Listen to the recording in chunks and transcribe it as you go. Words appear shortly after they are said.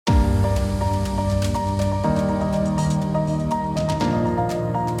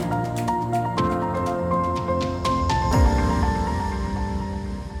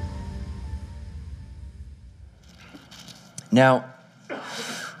Now,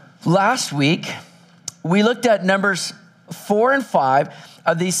 last week, we looked at Numbers 4 and 5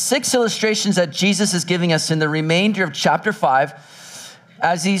 of these 6 illustrations that Jesus is giving us in the remainder of chapter 5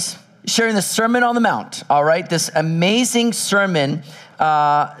 as he's sharing the Sermon on the Mount, all right? This amazing sermon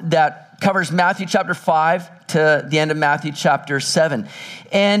that covers Matthew chapter 5 to the end of Matthew chapter 7.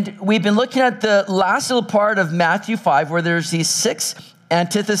 And we've been looking at the last little part of Matthew 5 where there's these 6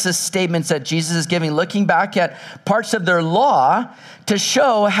 antithesis statements that Jesus is giving, looking back at parts of their law to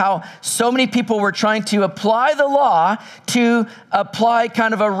show how so many people were trying to apply the law to apply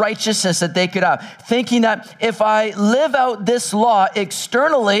kind of a righteousness that they could have, thinking that if I live out this law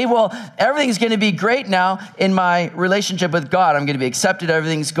externally, well, everything's going to be great now in my relationship with God. I'm going to be accepted.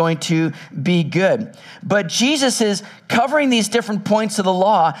 Everything's going to be good. But Jesus is covering these different points of the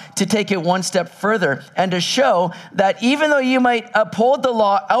law to take it one step further and to show that even though you might uphold the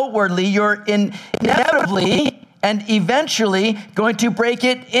law outwardly, you're inevitably and eventually going to break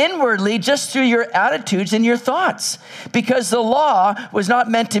it inwardly just through your attitudes and your thoughts. Because the law was not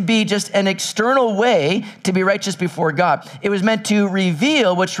meant to be just an external way to be righteous before God. It was meant to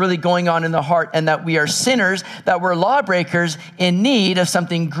reveal what's really going on in the heart and that we are sinners, that we're lawbreakers in need of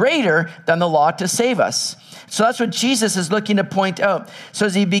something greater than the law to save us. So that's what Jesus is looking to point out. So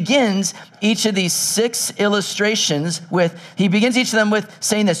as he begins each of these 6 illustrations he begins each of them with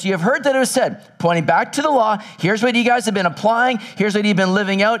saying this: you have heard that it was said, pointing back to the law, here's what you guys have been applying, here's what you've been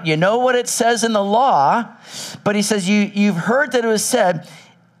living out, you know what it says in the law, but he says you've heard that it was said,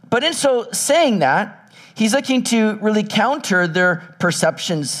 but in so saying that, he's looking to really counter their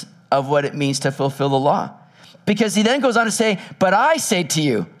perceptions of what it means to fulfill the law. Because he then goes on to say, but I say to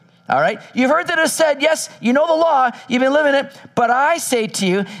you, all right, you've heard that it is said, yes, you know the law, you've been living it, but I say to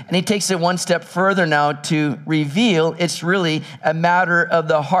you, and he takes it one step further now to reveal it's really a matter of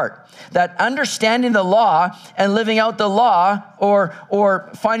the heart. That understanding the law and living out the law or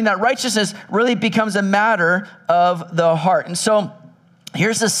finding that righteousness really becomes a matter of the heart. And so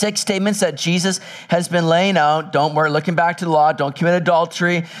here's the 6 statements that Jesus has been laying out. Don't worry, looking back to the law, don't commit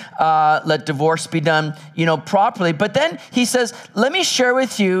adultery, let divorce be done, properly. But then he says, let me share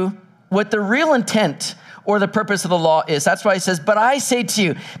with you what the real intent or the purpose of the law is. That's why he says, but I say to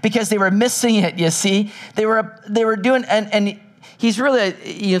you, because they were missing it, you see. They were doing, and he's really,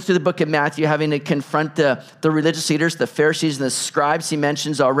 through the book of Matthew, having to confront the religious leaders, the Pharisees and the scribes he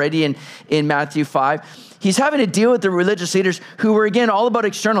mentions already in Matthew 5. He's having to deal with the religious leaders who were, again, all about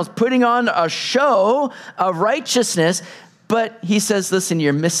externals, putting on a show of righteousness. But he says, listen,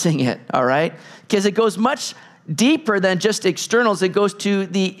 you're missing it, all right? Because it goes much deeper than just externals. It goes to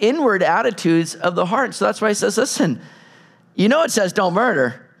the inward attitudes of the heart. So that's why he says, listen, it says don't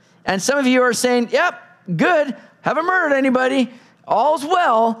murder. And some of you are saying, yep, good, haven't murdered anybody, all's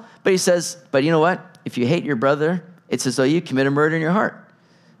well. But he says, but you know what? If you hate your brother, it's as though you commit a murder in your heart.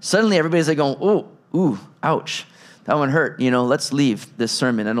 Suddenly everybody's like going, ooh, ouch, that one hurt. Let's leave this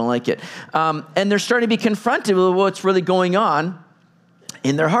sermon. I don't like it. And they're starting to be confronted with what's really going on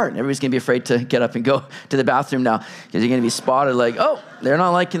in their heart. Everybody's going to be afraid to get up and go to the bathroom now because you're going to be spotted like, oh, they're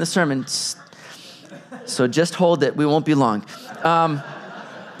not liking the sermon. So just hold it. We won't be long.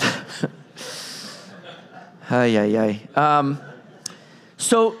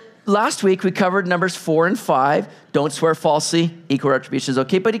 So last week we covered Numbers 4 and 5. Don't swear falsely. Equal retribution is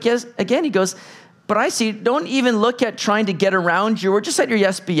okay. But he goes, but I see, don't even look at trying to get around your word. Just let your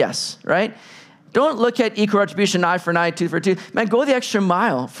yes be yes, right? Don't look at equal retribution, eye for an eye, tooth for a tooth. Man, go the extra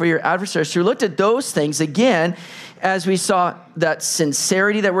mile for your adversaries. So we looked at those things again as we saw that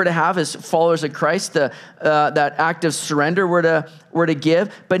sincerity that we're to have as followers of Christ, that act of surrender we're to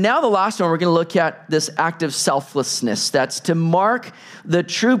give. But now the last one, we're going to look at this act of selflessness. That's to mark the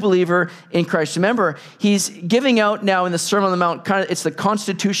true believer in Christ. Remember, he's giving out now in the Sermon on the Mount, it's the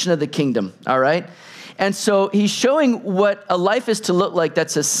constitution of the kingdom, all right? And so he's showing what a life is to look like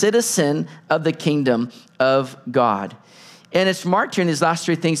that's a citizen of the kingdom of God. And it's marked here in these last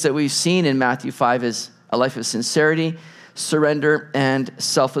 3 things that we've seen in Matthew 5 as a life of sincerity, surrender, and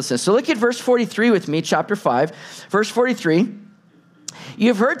selflessness. So look at verse 43 with me, chapter 5. Verse 43,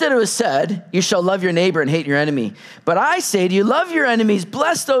 you've heard that it was said, you shall love your neighbor and hate your enemy. But I say to you, love your enemies,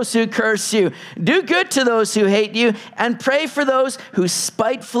 bless those who curse you, do good to those who hate you, and pray for those who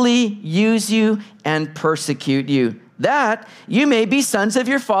spitefully use you and persecute you, that you may be sons of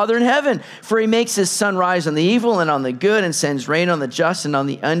your Father in heaven. For he makes his sun rise on the evil and on the good, and sends rain on the just and on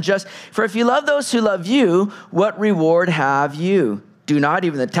the unjust. For if you love those who love you, what reward have you? Do not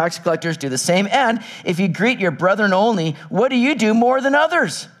even the tax collectors do the same? And if you greet your brethren only, what do you do more than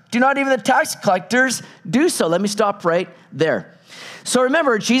others? Do not even the tax collectors do so? Let me stop right there. So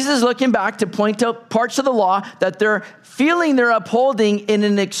remember, Jesus is looking back to point out parts of the law that they're feeling they're upholding in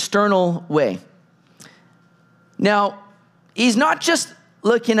an external way. Now, he's not just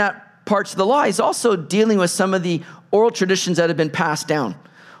looking at parts of the law, he's also dealing with some of the oral traditions that have been passed down.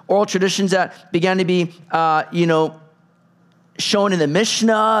 Oral traditions that began to be, shown in the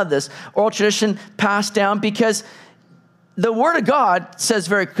Mishnah, this oral tradition passed down, because the Word of God says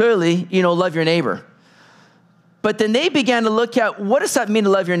very clearly, love your neighbor. But then they began to look at, what does that mean to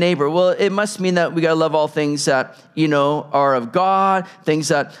love your neighbor? Well, it must mean that we got to love all things that, are of God, things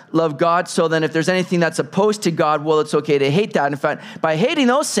that love God. So then if there's anything that's opposed to God, well, it's okay to hate that. In fact, by hating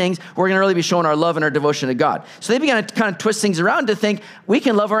those things, we're going to really be showing our love and our devotion to God. So they began to kind of twist things around to think we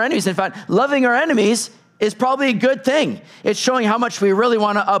can love our enemies. In fact, loving our enemies is probably a good thing. It's showing how much we really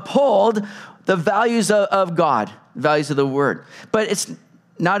want to uphold the values of God, values of the Word. But it's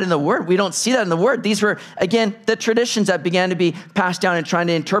not in the Word. We don't see that in the Word. These were, again, the traditions that began to be passed down and trying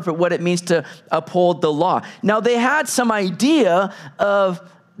to interpret what it means to uphold the law. Now, they had some idea of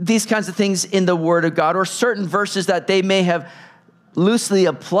these kinds of things in the Word of God, or certain verses that they may have loosely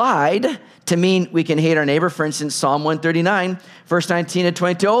applied to mean we can hate our neighbor. For instance, Psalm 139, verse 19 and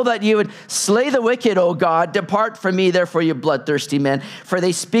 22. Oh, that you would slay the wicked, O God. Depart from me, therefore, you bloodthirsty men. For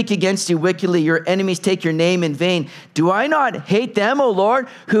they speak against you wickedly. Your enemies take your name in vain. Do I not hate them, O Lord,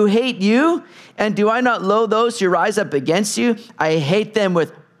 who hate you? And do I not loathe those who rise up against you? I hate them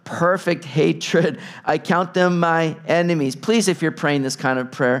with perfect hatred. I count them my enemies. Please, if you're praying this kind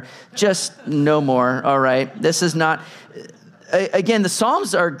of prayer, just no more, all right? This is not... Again, the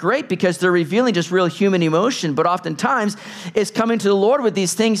Psalms are great because they're revealing just real human emotion, but oftentimes it's coming to the Lord with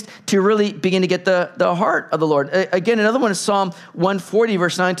these things to really begin to get the heart of the Lord. Again, another one is Psalm 140,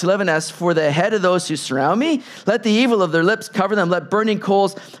 verse 9 to 11, as for the head of those who surround me, let the evil of their lips cover them. Let burning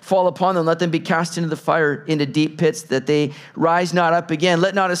coals fall upon them. Let them be cast into the fire, into deep pits, that they rise not up again.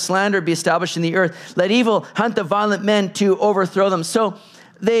 Let not a slander be established in the earth. Let evil hunt the violent men to overthrow them. So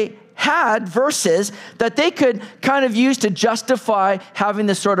they had verses that they could kind of use to justify having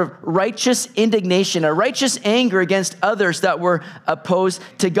this sort of righteous indignation, a righteous anger against others that were opposed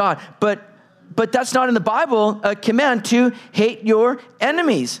to God. But that's not in the Bible, a command to hate your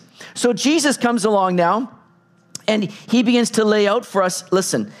enemies. So Jesus comes along now, and he begins to lay out for us,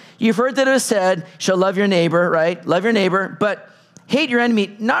 listen, you've heard that it was said, shall love your neighbor, right? Love your neighbor, but hate your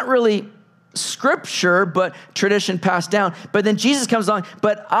enemy, not really Scripture, but tradition passed down. But then Jesus comes along,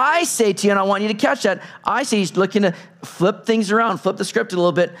 but I say to you, and I want you to catch that, I say he's looking to flip things around, flip the script a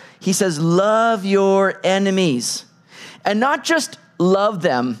little bit. He says, love your enemies. And not just love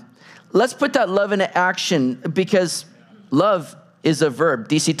them. Let's put that love into action, because love is a verb.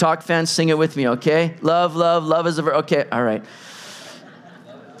 DC Talk fans, sing it with me, okay? Love is a verb. Okay, all right.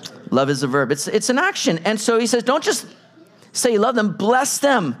 Love is a verb. It's an action. And so he says, don't just say you love them, bless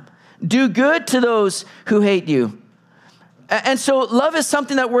them. Do good to those who hate you. And so love is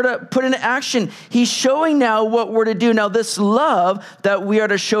something that we're to put into action. He's showing now what we're to do. Now, this love that we are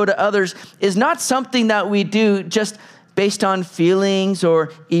to show to others is not something that we do just based on feelings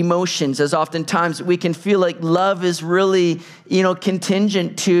or emotions, as oftentimes we can feel like love is really,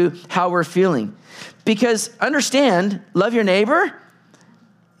 contingent to how we're feeling. Because understand, love your neighbor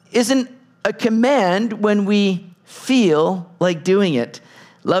isn't a command when we feel like doing it.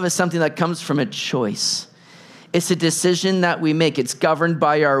 Love is something that comes from a choice. It's a decision that we make. It's governed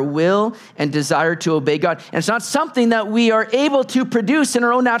by our will and desire to obey God. And it's not something that we are able to produce in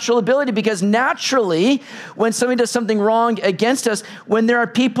our own natural ability, because naturally, when somebody does something wrong against us, when there are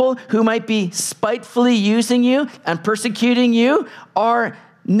people who might be spitefully using you and persecuting you, our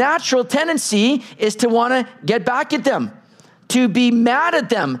natural tendency is to want to get back at them, to be mad at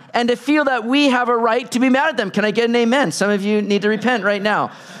them, and to feel that we have a right to be mad at them. Can I get an amen? Some of you need to repent right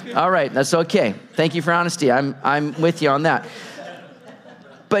now. All right, that's okay. Thank you for honesty. I'm with you on that.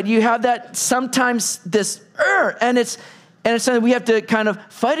 But you have that sometimes this, and it's something we have to kind of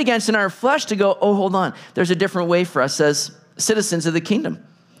fight against in our flesh to go, oh, hold on. There's a different way for us as citizens of the kingdom.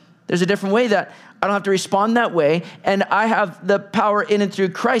 There's a different way that I don't have to respond that way, and I have the power in and through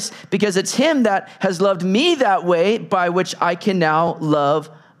Christ, because it's him that has loved me that way, by which I can now love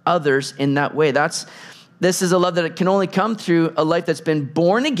others in that way. This is a love that can only come through a life that's been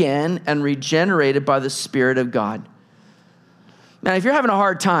born again and regenerated by the Spirit of God. Now, if you're having a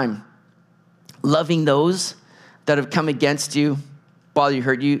hard time loving those that have come against you, bother you,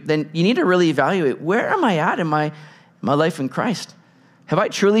 hurt you, then you need to really evaluate, where am I at in my life in Christ? Have I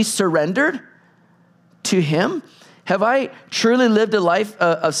truly surrendered to him? Have I truly lived a life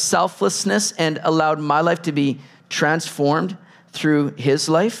of selflessness and allowed my life to be transformed through his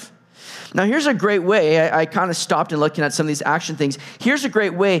life? Now, here's a great way. I kind of stopped and looking at some of these action things. Here's a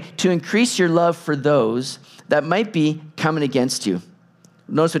great way to increase your love for those that might be coming against you.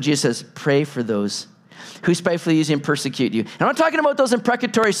 Notice what Jesus says, pray for those who spitefully use you and persecute you. And I'm not talking about those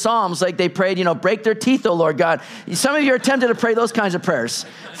imprecatory psalms like they prayed, break their teeth, oh Lord God. Some of you are tempted to pray those kinds of prayers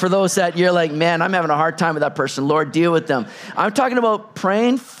for those that you're like, man, I'm having a hard time with that person. Lord, deal with them. I'm talking about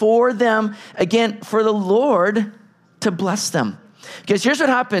praying for them, again, for the Lord to bless them. Because here's what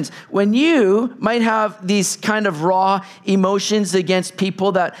happens. When you might have these kind of raw emotions against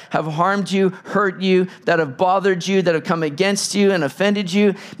people that have harmed you, hurt you, that have bothered you, that have come against you and offended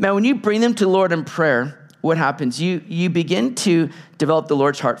you, man, when you bring them to the Lord in prayer, what happens? You begin to develop the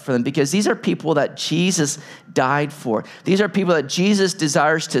Lord's heart for them, because these are people that Jesus died for. These are people that Jesus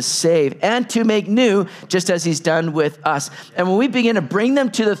desires to save and to make new, just as he's done with us. And when we begin to bring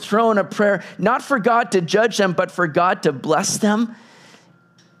them to the throne of prayer, not for God to judge them, but for God to bless them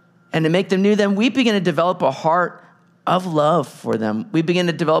and to make them new, then we begin to develop a heart of love for them. We begin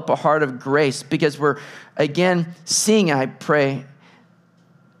to develop a heart of grace, because we're, again, seeing, I pray,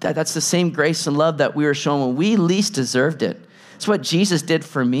 that's the same grace and love that we were shown when we least deserved it. It's what Jesus did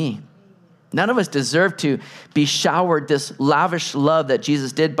for me. None of us deserve to be showered this lavish love that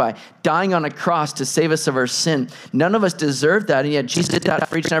Jesus did by dying on a cross to save us of our sin. None of us deserve that, and yet Jesus did that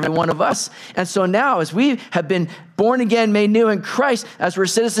for each and every one of us. And so now, as we have been born again, made new in Christ, as we're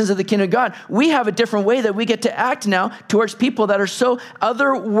citizens of the kingdom of God, we have a different way that we get to act now towards people that are so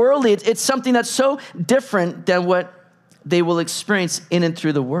otherworldly. It's something that's so different than what they will experience in and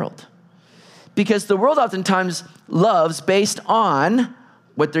through the world. Because the world oftentimes loves based on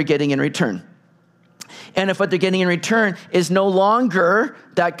what they're getting in return. And if what they're getting in return is no longer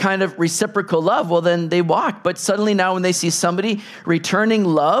that kind of reciprocal love, well, then they walk. But suddenly now when they see somebody returning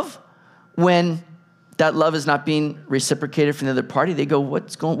love, when that love is not being reciprocated from the other party, they go,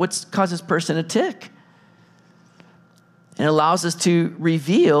 what's caused this person to tick? And it allows us to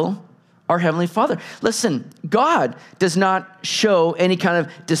reveal our Heavenly Father. Listen, God does not show any kind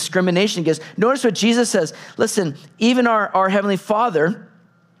of discrimination against. Notice what Jesus says. Listen, even our Heavenly Father,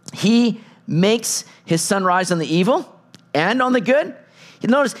 he makes his sun rise on the evil and on the good.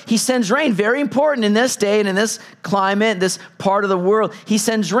 Notice he sends rain, very important in this day and in this climate, this part of the world. He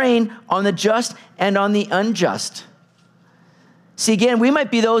sends rain on the just and on the unjust. See, again, we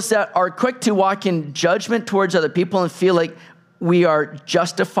might be those that are quick to walk in judgment towards other people and feel like we are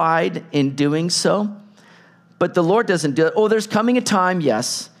justified in doing so. But the Lord doesn't do it. Oh, there's coming a time,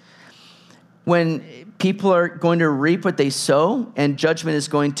 yes, when people are going to reap what they sow and judgment is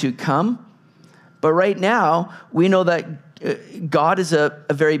going to come. But right now, we know that God is a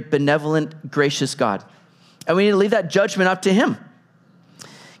very benevolent, gracious God. And we need to leave that judgment up to him.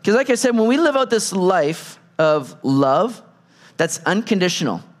 Because like I said, when we live out this life of love, that's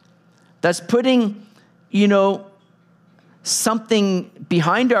unconditional. That's putting, something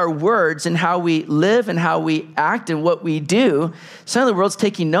behind our words and how we live and how we act and what we do. Some of the world's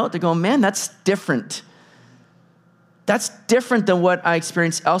taking note. They're going, man, that's different. That's different than what I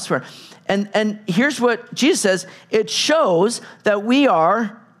experience elsewhere. And here's what Jesus says. It shows that we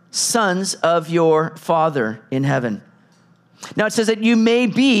are sons of your Father in heaven. Now it says that you may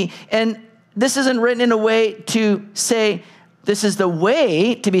be, and this isn't written in a way to say this is the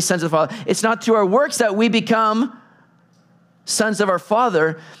way to be sons of the Father. It's not through our works that we become sons of our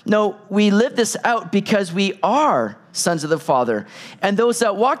Father. No, we live this out because we are sons of the Father. And those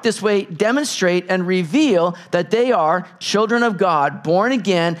that walk this way demonstrate and reveal that they are children of God, born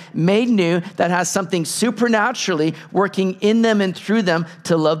again, made new, that has something supernaturally working in them and through them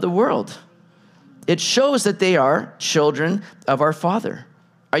to love the world. It shows that they are children of our Father.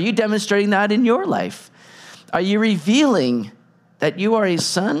 Are you demonstrating that in your life? Are you revealing that you are a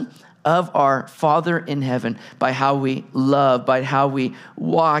son of our Father in heaven by how we love, by how we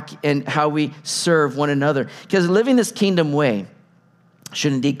walk, and how we serve one another? Because living this kingdom way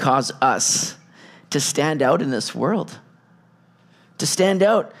should indeed cause us to stand out in this world, to stand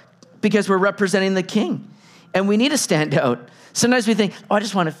out because we're representing the King. And we need to stand out. Sometimes we think, I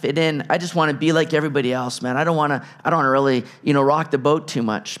just want to fit in. I just want to be like everybody else, man. I don't want to really, rock the boat too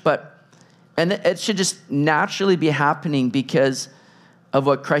much. And it should just naturally be happening because of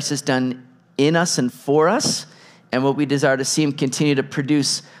what Christ has done in us and for us, and what we desire to see him continue to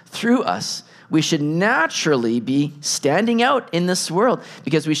produce through us. We should naturally be standing out in this world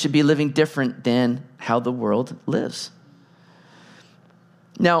because we should be living different than how the world lives.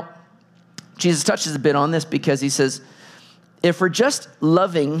 Now, Jesus touches a bit on this because he says, if we're just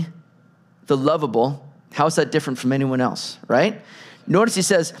loving the lovable, how is that different from anyone else, right? Notice he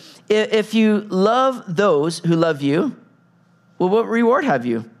says, if you love those who love you, well, what reward have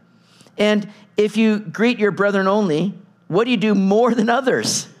you? And if you greet your brethren only, what do you do more than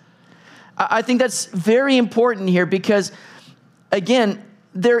others? I think that's very important here because, again,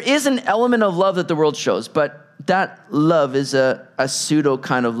 there is an element of love that the world shows, but that love is a pseudo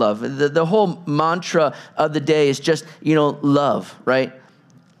kind of love. The whole mantra of the day is just, love, right?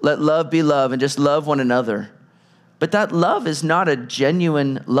 Let love be love and just love one another. But that love is not a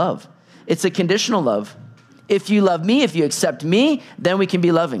genuine love. It's a conditional love. If you love me, if you accept me, then we can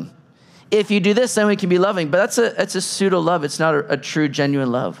be loving. If you do this, then we can be loving. But that's a pseudo love. It's not a true,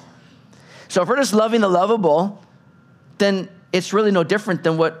 genuine love. So if we're just loving the lovable, then it's really no different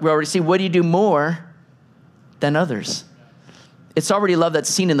than what we already see. What do you do more than others? It's already love that's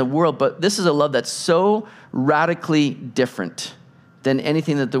seen in the world, but this is a love that's so radically different than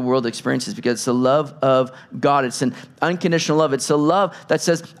anything that the world experiences because it's the love of God. It's an unconditional love. It's a love that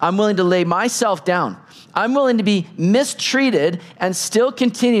says, I'm willing to lay myself down. I'm willing to be mistreated and still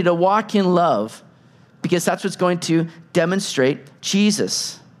continue to walk in love because that's what's going to demonstrate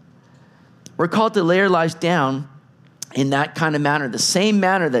Jesus. We're called to lay our lives down in that kind of manner, the same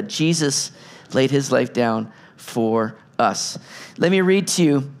manner that Jesus laid his life down for us. Let me read to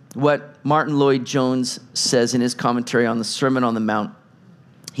you what Martin Lloyd-Jones says in his commentary on the Sermon on the Mount.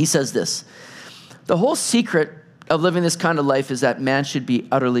 He says this: the whole secret of living this kind of life is that man should be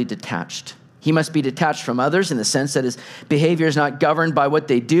utterly detached. He must be detached from others in the sense that his behavior is not governed by what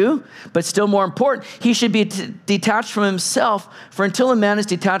they do, but still more important, he should be detached from himself, for until a man is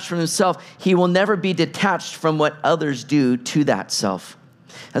detached from himself, he will never be detached from what others do to that self.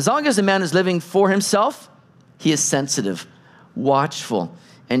 As long as a man is living for himself, he is sensitive, watchful,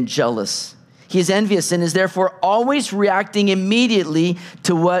 and jealous. He is envious and is therefore always reacting immediately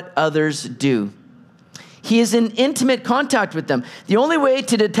to what others do. He is in intimate contact with them. The only way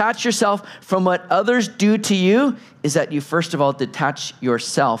to detach yourself from what others do to you is that you first of all detach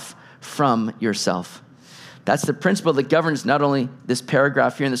yourself from yourself. That's the principle that governs not only this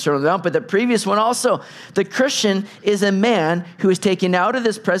paragraph here in the Sermon on the Mount, but the previous one also. The Christian is a man who is taken out of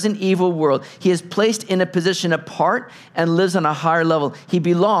this present evil world. He is placed in a position apart and lives on a higher level. He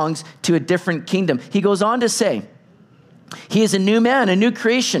belongs to a different kingdom. He goes on to say, he is a new man, a new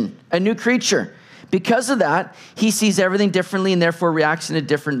creation, a new creature. Because of that, he sees everything differently and therefore reacts in a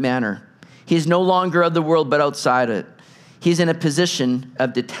different manner. He is no longer of the world, but outside it. He's in a position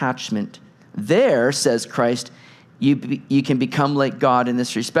of detachment. There, says Christ, you can become like God in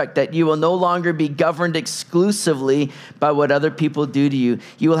this respect, that you will no longer be governed exclusively by what other people do to you.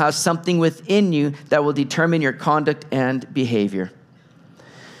 You will have something within you that will determine your conduct and behavior.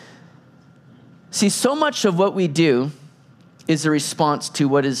 See, so much of what we do is a response to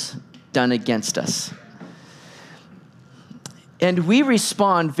what is done against us. And we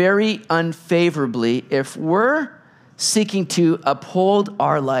respond very unfavorably if we're seeking to uphold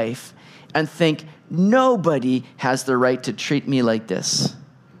our life and think, nobody has the right to treat me like this.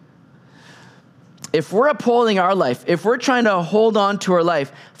 If we're upholding our life, if we're trying to hold on to our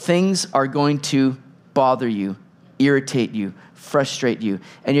life, things are going to bother you, irritate you, frustrate you,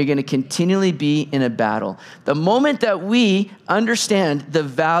 and you're going to continually be in a battle. The moment that we understand the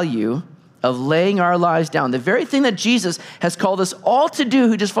value of laying our lives down, the very thing that Jesus has called us all to do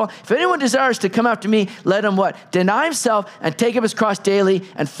who just follow. If anyone desires to come after me, let him what? Deny himself and take up his cross daily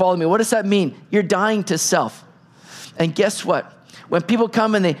and follow me. What does that mean? You're dying to self. And guess what? When people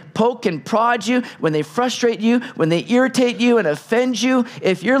come and they poke and prod you, when they frustrate you, when they irritate you and offend you,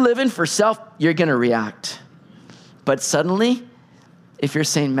 if you're living for self, you're going to react. But suddenly, if you're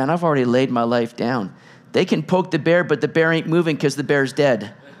saying, man, I've already laid my life down. They can poke the bear, but the bear ain't moving because the bear's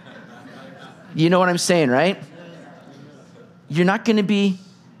dead. You know what I'm saying, right? You're not going to be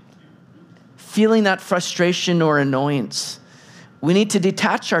feeling that frustration or annoyance. We need to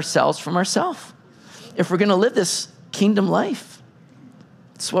detach ourselves from ourselves if we're going to live this kingdom life.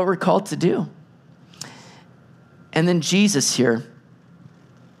 It's what we're called to do. And then Jesus here,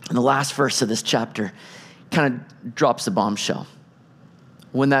 in the last verse of this chapter, kind of drops a bombshell.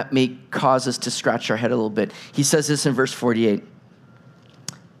 When that may cause us to scratch our head a little bit. He says this in verse 48.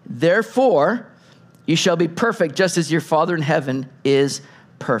 Therefore, you shall be perfect just as your Father in heaven is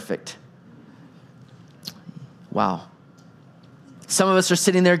perfect. Wow. Some of us are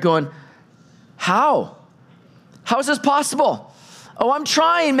sitting there going, how? How is this possible? Oh, I'm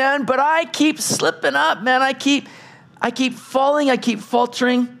trying, man, but I keep slipping up, man. I keep falling, I keep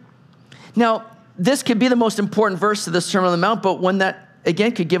faltering. Now, this could be the most important verse of the Sermon on the Mount, but one that,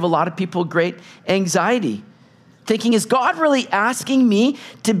 again, could give a lot of people great anxiety. Thinking, is God really asking me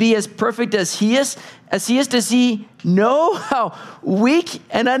to be as perfect as he is? Does he know how weak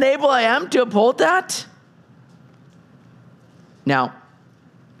and unable I am to uphold that? Now,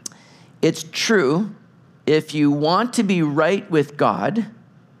 It's true if you want to be right with God,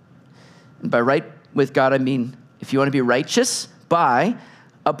 and by right with God, I mean if you want to be righteous by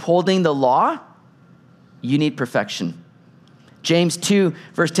upholding the law, you need perfection. James 2,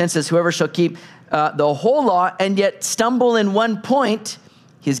 verse 10 says, whoever shall keep the whole law and yet stumble in one point,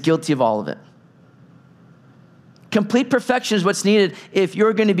 he is guilty of all of it. Complete perfection is what's needed if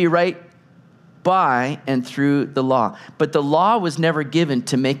you're going to be right by and through the law. But the law was never given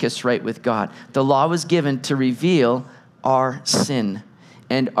to make us right with God. The law was given to reveal our sin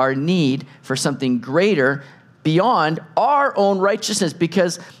and our need for something greater beyond our own righteousness,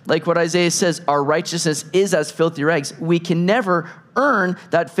 because like what Isaiah says, our righteousness is as filthy rags. We can never earn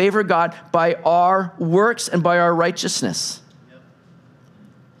that favor of God by our works and by our righteousness.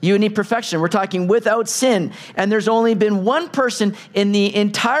 You need perfection. We're talking without sin. And there's only been one person in the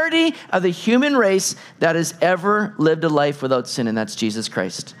entirety of the human race that has ever lived a life without sin, and that's Jesus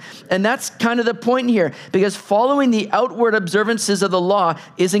Christ. And that's kind of the point here, because following the outward observances of the law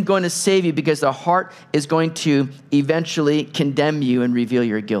isn't going to save you, because the heart is going to eventually condemn you and reveal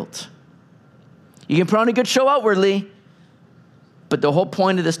your guilt. You can put on a good show outwardly, but the whole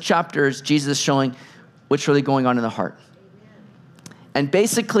point of this chapter is Jesus showing what's really going on in the heart. And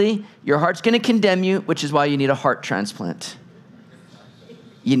basically, your heart's going to condemn you, which is why you need a heart transplant.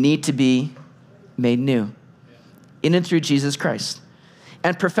 You need to be made new in and through Jesus Christ.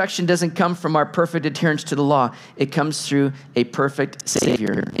 And perfection doesn't come from our perfect adherence to the law. It comes through a perfect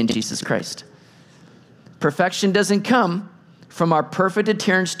Savior in Jesus Christ. Perfection doesn't come from our perfect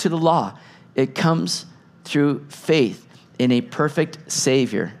adherence to the law. It comes through faith in a perfect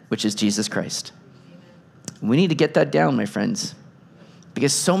Savior, which is Jesus Christ. We need to get that down, my friends.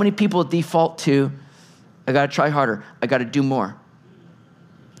 Because so many people default to, I got to try harder. I got to do more.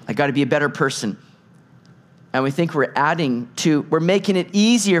 I got to be a better person. And we think we're making it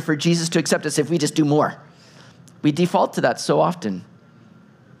easier for Jesus to accept us if we just do more. We default to that so often.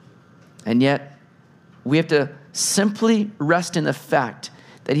 And yet, we have to simply rest in the fact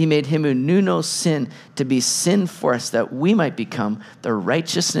that he made him who knew no sin to be sin for us, that we might become the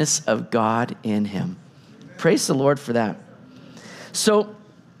righteousness of God in him. Praise the Lord for that. So,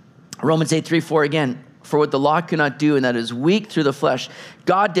 Romans 8:3-4 again, for what the law could not do, and that is weak through the flesh,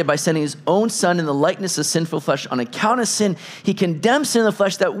 God did by sending his own son in the likeness of sinful flesh. On account of sin, he condemned sin in the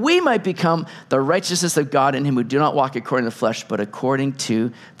flesh, that we might become the righteousness of God in him who do not walk according to the flesh, but according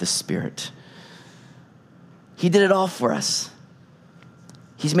to the Spirit. He did it all for us.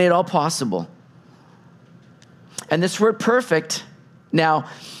 He's made it all possible. And this word perfect now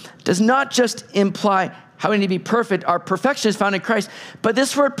does not just imply how we need to be perfect. Our perfection is found in Christ. But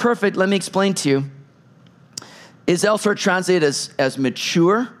this word perfect, let me explain to you, is elsewhere translated as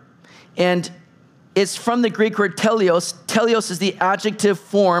mature. And it's from the Greek word teleos. Teleos is the adjective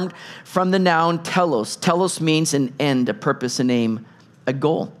formed from the noun telos. Telos means an end, a purpose, an aim, a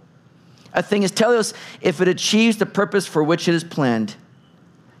goal. A thing is teleos if it achieves the purpose for which it is planned.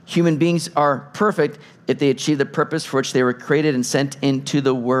 Human beings are perfect if they achieve the purpose for which they were created and sent into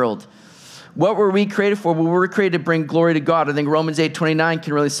the world. What were we created for? Well, we were created to bring glory to God. I think Romans 8:29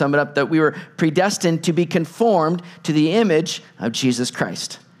 can really sum it up, that we were predestined to be conformed to the image of Jesus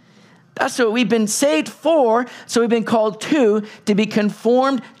Christ. That's what we've been saved for. So we've been called to be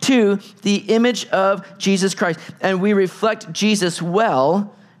conformed to the image of Jesus Christ. And we reflect Jesus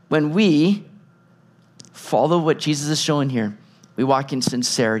well when we follow what Jesus is showing here. We walk in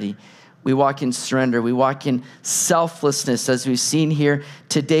sincerity. We walk in surrender. We walk in selflessness, as we've seen here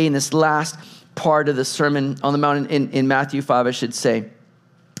today in this last part of the Sermon on the Mount in Matthew 5, I should say.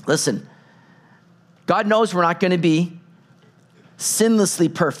 Listen, God knows we're not going to be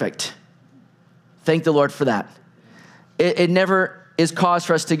sinlessly perfect. Thank the Lord for that. It never is cause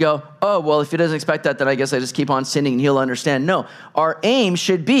for us to go, oh, well, if he doesn't expect that, then I guess I just keep on sinning and he'll understand. No, our aim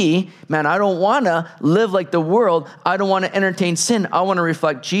should be, man, I don't want to live like the world. I don't want to entertain sin. I want to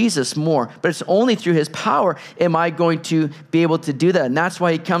reflect Jesus more. But it's only through his power am I going to be able to do that. And that's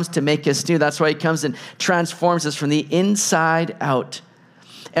why he comes to make us new. That's why he comes and transforms us from the inside out.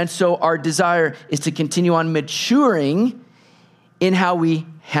 And so our desire is to continue on maturing in how we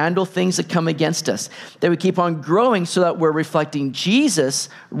handle things that come against us, that we keep on growing so that we're reflecting Jesus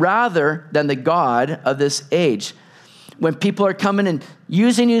rather than the God of this age. When people are coming and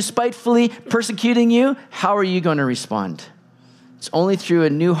using you spitefully, persecuting you, how are you going to respond? It's only through a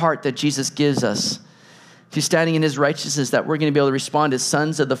new heart that Jesus gives us, through standing in his righteousness, that we're going to be able to respond as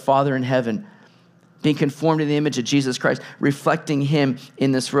sons of the Father in heaven, being conformed to the image of Jesus Christ, reflecting him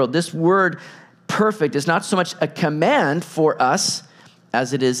in this world. This word perfect is not so much a command for us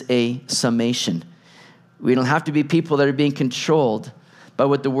as it is a summation. We don't have to be people that are being controlled, by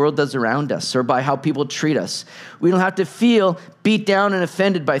what the world does around us or by how people treat us. We don't have to feel beat down and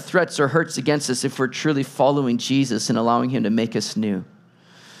offended by threats or hurts against us if we're truly following Jesus and allowing him to make us new.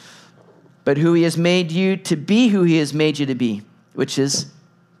 But who he has made you to be, who he has made you to be, which is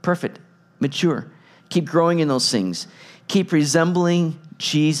perfect, mature. Keep growing in those things. Keep resembling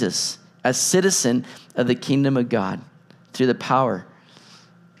Jesus as citizen of the kingdom of God through the power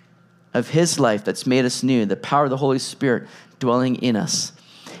of his life that's made us new, the power of the Holy Spirit dwelling in us.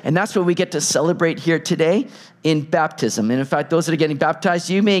 And that's what we get to celebrate here today in baptism. And in fact, those that are getting baptized,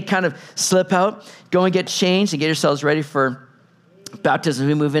 you may kind of slip out, go and get changed and get yourselves ready for baptism.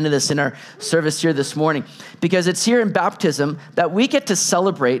 We move into this in our service here this morning, because it's here in baptism that we get to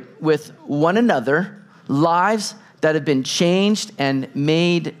celebrate with one another lives that have been changed and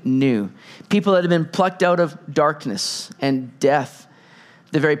made new. People that have been plucked out of darkness and death,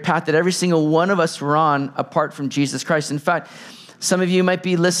 the very path that every single one of us were on apart from Jesus Christ. In fact, some of you might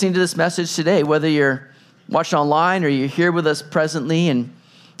be listening to this message today, whether you're watching online or you're here with us presently, and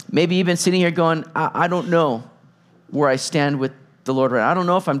maybe you've been sitting here going, I don't know where I stand with the Lord right now. I don't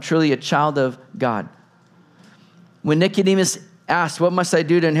know if I'm truly a child of God. When Nicodemus asked, what must I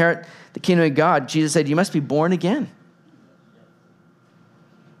do to inherit the kingdom of God? Jesus said, you must be born again.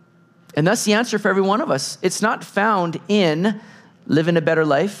 And that's the answer for every one of us. It's not found in living a better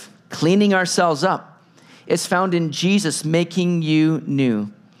life, cleaning ourselves up. It's found in Jesus making you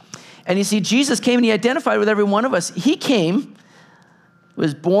new. And you see, Jesus came and he identified with every one of us. He came,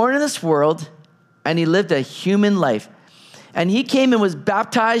 was born in this world, and he lived a human life. And he came and was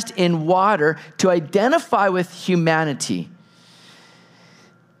baptized in water to identify with humanity.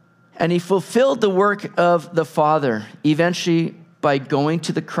 And he fulfilled the work of the Father, eventually by going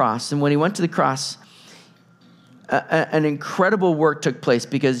to the cross. And when he went to the cross, an incredible work took place,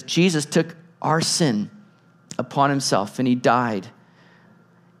 because Jesus took our sin upon himself and he died.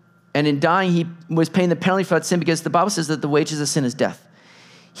 And in dying, he was paying the penalty for that sin, because the Bible says that the wages of sin is death.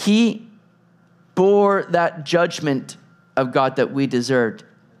 He bore that judgment of God that we deserved.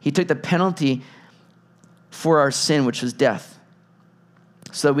 He took the penalty for our sin, which was death,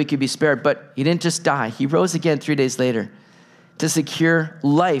 so that we could be spared. But he didn't just die. He rose again 3 days later to secure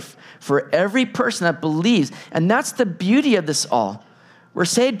life for every person that believes. And that's the beauty of this all. We're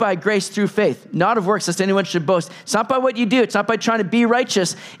saved by grace through faith, not of works, lest anyone should boast. It's not by what you do. It's not by trying to be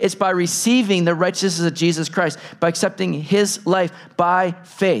righteous. It's by receiving the righteousness of Jesus Christ, by accepting his life by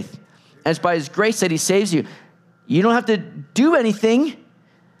faith. And it's by his grace that he saves you. You don't have to do anything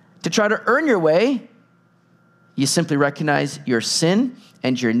to try to earn your way. You simply recognize your sin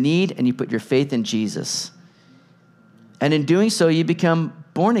and your need, and you put your faith in Jesus. And in doing so, you become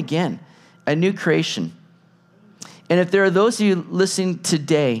born again, a new creation. And if there are those of you listening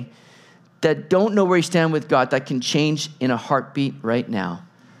today that don't know where you stand with God, that can change in a heartbeat right now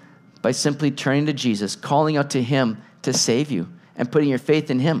by simply turning to Jesus, calling out to him to save you, and putting your faith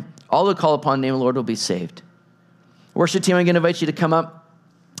in him. All who call upon the name of the Lord will be saved. Worship team, I'm going to invite you to come up.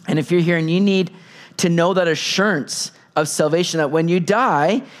 And if you're here and you need to know that assurance of salvation, that when you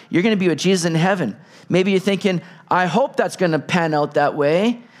die, you're going to be with Jesus in heaven. Maybe you're thinking, I hope that's going to pan out that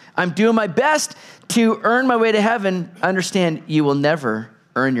way. I'm doing my best to earn my way to heaven. Understand, you will never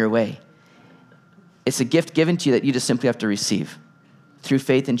earn your way. It's a gift given to you that you just simply have to receive through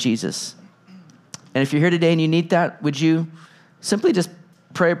faith in Jesus. And if you're here today and you need that, would you simply just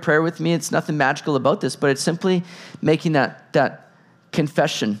pray a prayer with me? It's nothing magical about this, but it's simply making that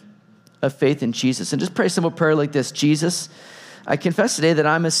confession of faith in Jesus. And just pray a simple prayer like this. Jesus, I confess today that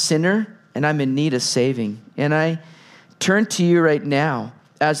I'm a sinner and I'm in need of saving. And I turn to you right now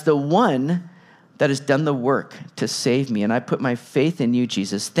as the one that has done the work to save me. And I put my faith in you,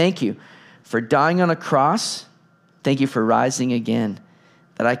 Jesus. Thank you for dying on a cross. Thank you for rising again,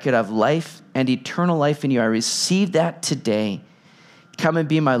 that I could have life and eternal life in you. I receive that today. Come and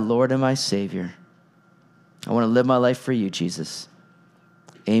be my Lord and my Savior. I want to live my life for you, Jesus.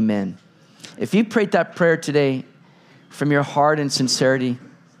 Amen. If you prayed that prayer today from your heart and sincerity,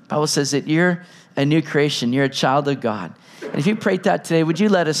 the Bible says that you're a new creation. You're a child of God. And if you prayed that today, would you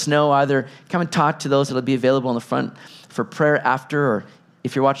let us know? Either come and talk to those that will be available in the front for prayer after, or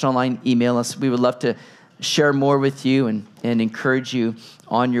if you're watching online, email us. We would love to share more with you and encourage you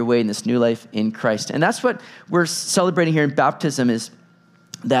on your way in this new life in Christ. And that's what we're celebrating here in baptism, is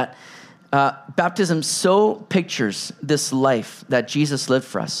that baptism so pictures this life that Jesus lived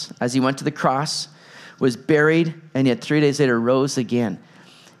for us as he went to the cross, was buried, and yet 3 days later rose again.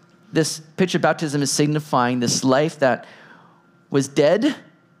 This picture of baptism is signifying this life that was dead.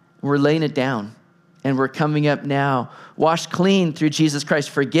 We're laying it down, and we're coming up now, washed clean through Jesus Christ,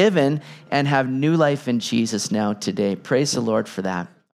 forgiven, and have new life in Jesus now today. Praise the Lord for that.